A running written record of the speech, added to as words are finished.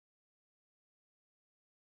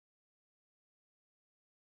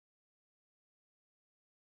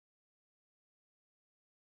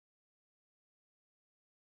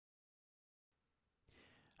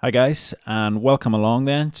Hi guys, and welcome along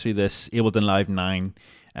then to this Ableton Live 9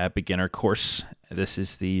 beginner course. This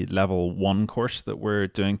is the level 1 course that we're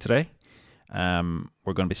doing today.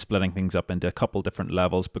 We're going to be splitting things up into a couple different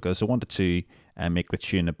levels because I wanted to make the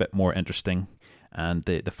tune a bit more interesting and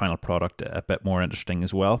the final product a bit more interesting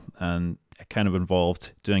as well. And it kind of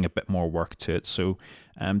involved doing a bit more work to it. So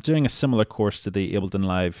I'm doing a similar course to the Ableton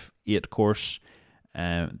Live 8 course,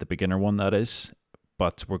 the beginner one that is,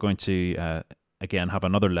 but we're going to again have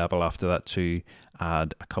another level after that to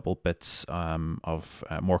add a couple bits of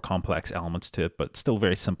more complex elements to it, but still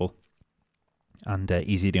very simple and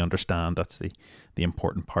easy to understand. That's the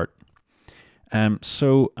important part.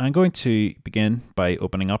 So I'm going to begin by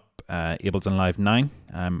opening up Ableton Live 9.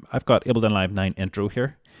 I've got Ableton Live 9 intro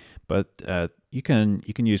here, but you can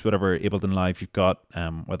use whatever Ableton Live you've got,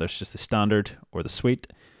 whether it's just the standard or the suite.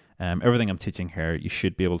 Everything I'm teaching here you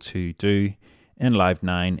should be able to do in Live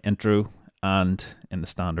 9 intro and in the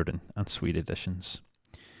standard and suite editions.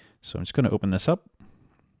 So I'm just going to open this up.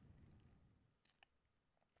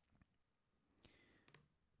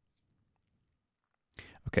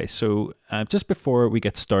 Okay, so just before we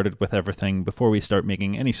get started with everything, before we start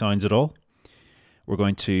making any sounds at all, we're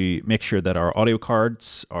going to make sure that our audio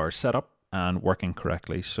cards are set up and working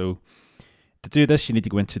correctly. So to do this, you need to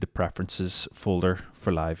go into the Preferences folder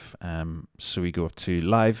for Live. So we go up to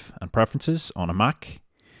Live and Preferences on a Mac.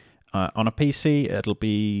 On a PC, it'll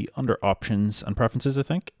be under Options and Preferences, I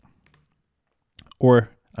think.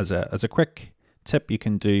 Or as a quick tip, you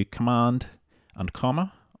can do Command and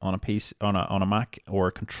comma on a PC on a Mac, or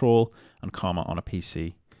Control and comma on a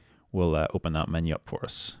PC. Will open that menu up for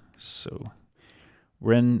us. So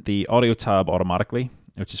we're in the Audio tab automatically,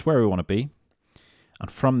 which is where we want to be. And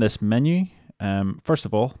from this menu, first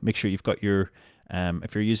of all, make sure you've got your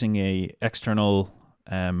if you're using a external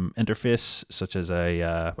interface, such as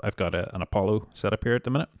I've got an Apollo set up here at the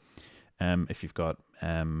minute. If you've got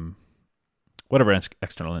whatever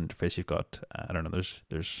external interface you've got, I don't know,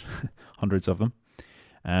 there's hundreds of them.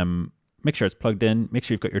 Make sure it's plugged in. Make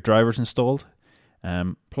sure you've got your drivers installed.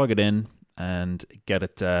 Plug it in and get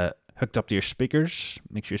it hooked up to your speakers.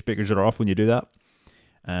 Make sure your speakers are off when you do that.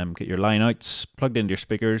 Get your line outs plugged into your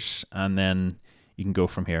speakers, and then you can go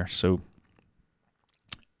from here. So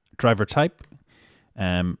driver type.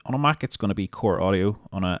 On a Mac, it's going to be Core Audio.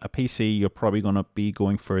 On a PC, you're probably going to be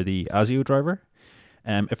going for the ASIO driver.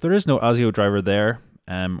 If there is no ASIO driver there,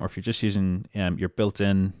 or if you're just using your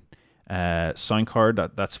built-in sound card,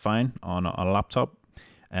 that's fine. On a laptop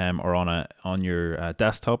or on your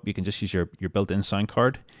desktop, you can just use your built-in sound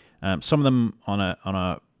card. Some of them on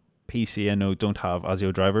a PC, I know, don't have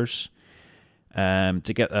ASIO drivers. To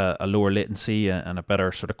get a lower latency and a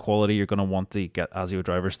better sort of quality, you're going to want to get ASIO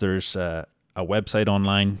drivers. There's a website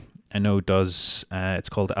online I know does, it's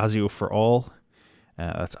called ASIO for All.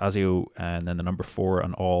 That's ASIO and then the number 4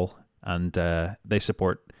 and all, and they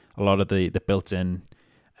support a lot of the built-in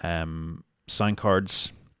sound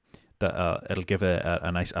cards that it'll give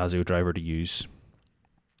a nice ASIO driver to use.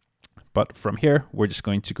 But from here, we're just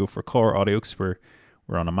going to go for Core Audio because we're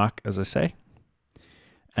on a Mac, as I say.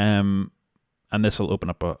 And this will open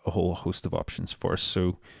up a whole host of options for us.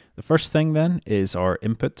 So the first thing then is our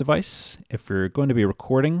input device. If you're going to be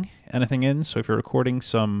recording anything in, so if you're recording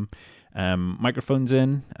some microphones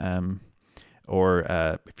in, or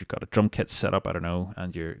if you've got a drum kit set up, I don't know,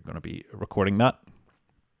 and you're going to be recording that,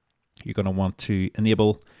 you're going to want to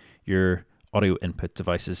enable your audio input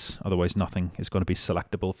devices. Otherwise, nothing is going to be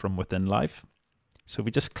selectable from within Live. So if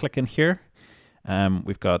we just click in here,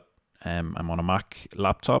 we've got, I'm on a Mac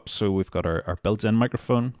laptop, so we've got our built-in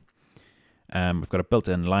microphone. We've got a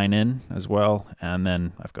built-in line in as well, and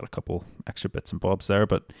then I've got a couple extra bits and bobs there,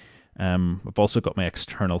 but I've also got my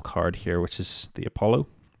external card here, which is the Apollo.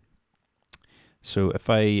 So if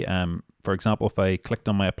I, for example, if I clicked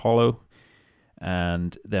on my Apollo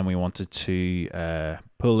and then we wanted to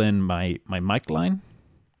pull in my mic line,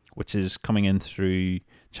 which is coming in through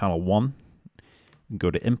channel 1, go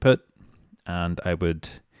to input, and I would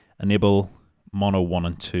enable mono 1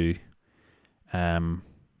 and 2,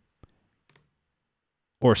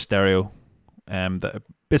 or stereo.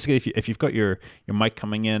 Basically, if you've got your mic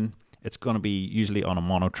coming in, it's going to be usually on a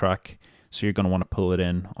mono track, so you're going to want to pull it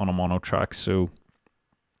in on a mono track. So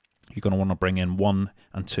you're going to want to bring in 1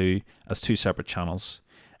 and 2 as 2 separate channels,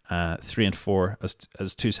 3 and 4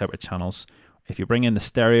 as 2 separate channels. If you bring in the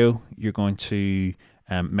stereo, you're going to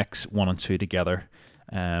mix 1 and 2 together.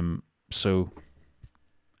 So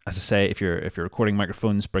as I say, if you're recording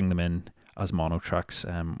microphones, bring them in as mono tracks.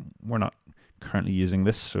 We're not currently using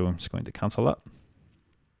this, so I'm just going to cancel that.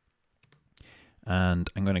 and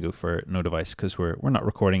I'm going to go for no device because we're not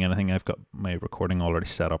recording anything. I've got my recording already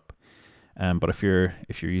set up. But if you're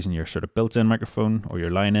using your sort of built-in microphone or your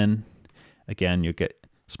line-in, again, you get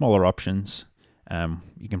smaller options.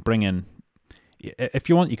 You can bring in, if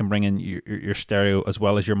you want, you can bring in your stereo as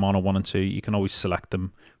well as your mono 1 and 2. You can always select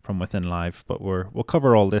them from within Live, but we'll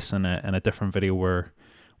cover all this in a different video where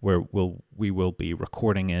we will be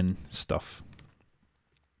recording in stuff.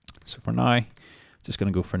 So for now, just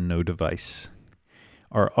going to go for no device.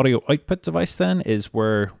 Our audio output device then is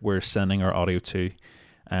where we're sending our audio to.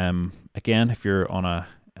 Again, if you're on a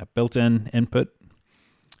built-in input,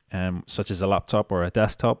 such as a laptop or a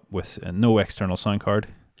desktop with no external sound card,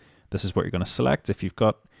 this is what you're going to select. If you've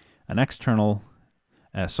got an external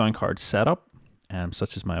sound card set up,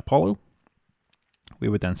 such as my Apollo, we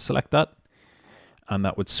would then select that, and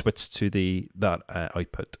that would switch to that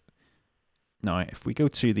output. Now, if we go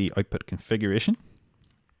to the output configuration,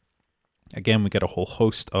 again, we get a whole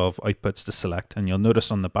host of outputs to select, and you'll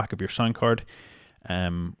notice on the back of your sound card,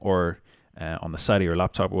 or on the side of your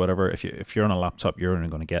laptop or whatever, if you're on a laptop, you're only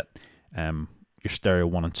going to get your stereo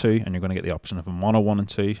 1 and 2, and you're going to get the option of a mono 1 and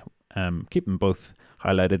 2. Keep them both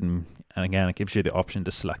highlighted, and again, it gives you the option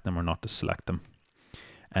to select them or not to select them.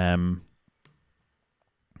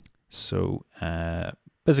 So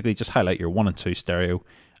basically, just highlight your 1 and 2 stereo,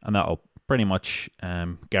 and that'll pretty much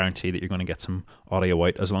guarantee that you're going to get some audio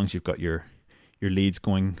out, as long as you've got your leads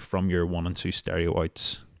going from your 1 and 2 stereo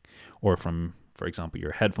outs, or from, for example,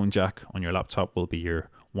 your headphone jack on your laptop will be your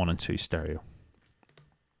 1 and 2 stereo.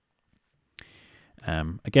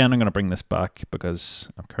 Again, I'm going to bring this back because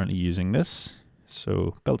I'm currently using this.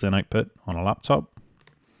 So built-in output on a laptop.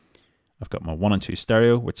 I've got my 1 and 2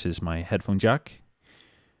 stereo, which is my headphone jack,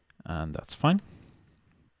 and that's fine.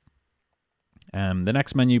 The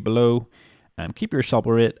next menu below, keep your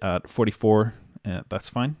sample rate at 44. That's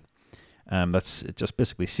fine. That's just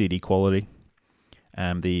basically CD quality.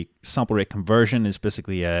 The sample rate conversion is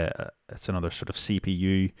basically it's another sort of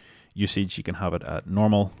CPU usage. You can have it at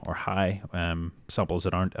normal or high. Samples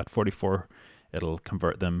that aren't at 44, it'll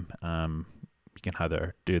convert them. You can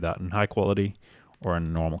either do that in high quality or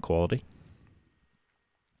in normal quality.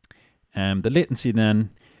 The latency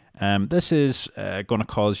then, this is going to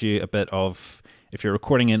cause you a bit of, if you're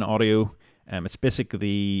recording in audio, it's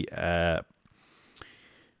basically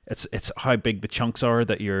it's how big the chunks are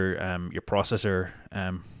that your processor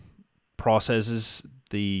processes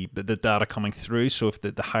the data coming through. So if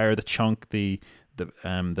the higher the chunk, the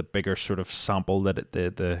bigger sort of sample that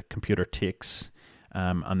the computer takes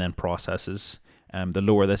and then processes. The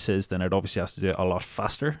lower this is, then it obviously has to do it a lot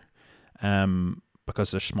faster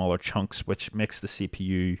because there's smaller chunks, which makes the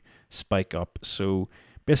CPU spike up. So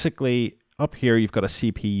basically, up here you've got a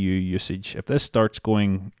CPU usage. If this starts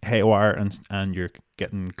going haywire and you're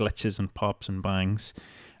getting glitches and pops and bangs,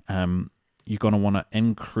 you're going to want to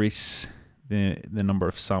increase the number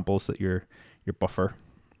of samples that your buffer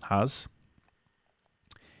has.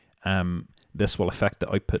 This will affect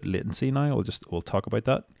the output latency now. We'll talk about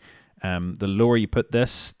that. The lower you put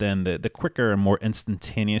this, then the quicker and more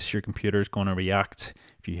instantaneous your computer is going to react.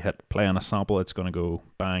 If you hit play on a sample, it's going to go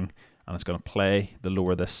bang and it's going to play. The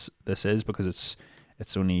lower this is, because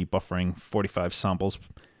it's only buffering 45 samples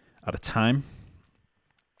at a time,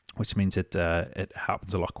 which means it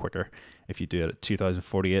happens a lot quicker. If you do it at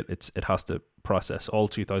 2048, it has to process all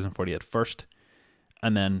 2048 first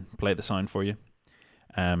and then play the sound for you.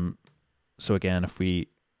 So again, if we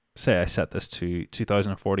say I set this to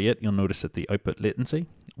 2048, you'll notice that the output latency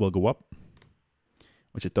will go up,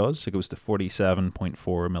 which it does. It goes to 47.4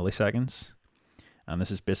 milliseconds. And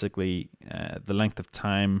this is basically the length of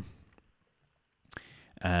time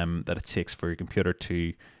that it takes for your computer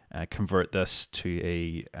to convert this to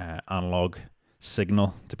a analog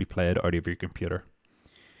signal to be played out of your computer.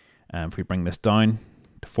 If we bring this down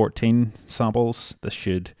to 14 samples, this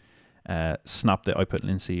should snap the output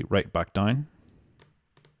latency right back down.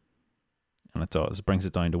 And it does. It brings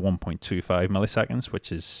it down to 1.25 milliseconds,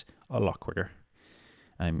 which is a lot quicker.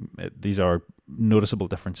 These are noticeable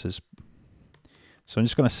differences. So I'm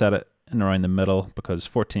just going to set it in around the middle, because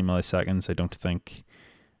 14 milliseconds, I don't think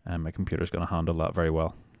my computer is going to handle that very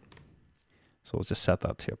well. So we'll just set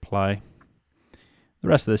that to apply. The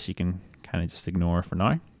rest of this you can kind of just ignore for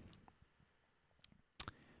now.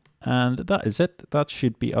 And that is it. That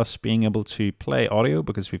should be us being able to play audio,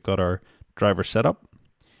 because we've got our driver set up.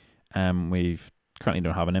 We've currently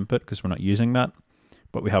don't have an input because we're not using that,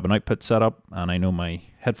 but we have an output set up, and I know my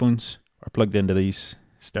headphones are plugged into these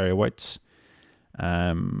stereo outs.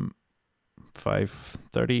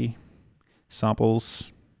 530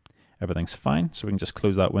 samples, everything's fine. So we can just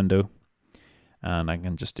close that window. And I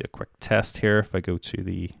can just do a quick test here. If I go to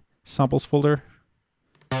the samples folder,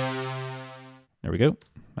 there we go.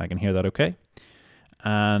 I can hear that okay.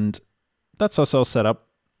 And that's us all set up.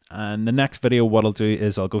 And the next video, what I'll do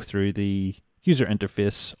is I'll go through the user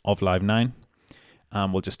interface of Live 9.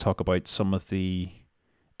 And we'll just talk about some of the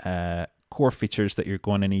core features that you're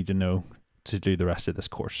going to need to know to do the rest of this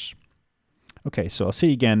course. Okay, so I'll see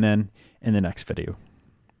you again then in the next video.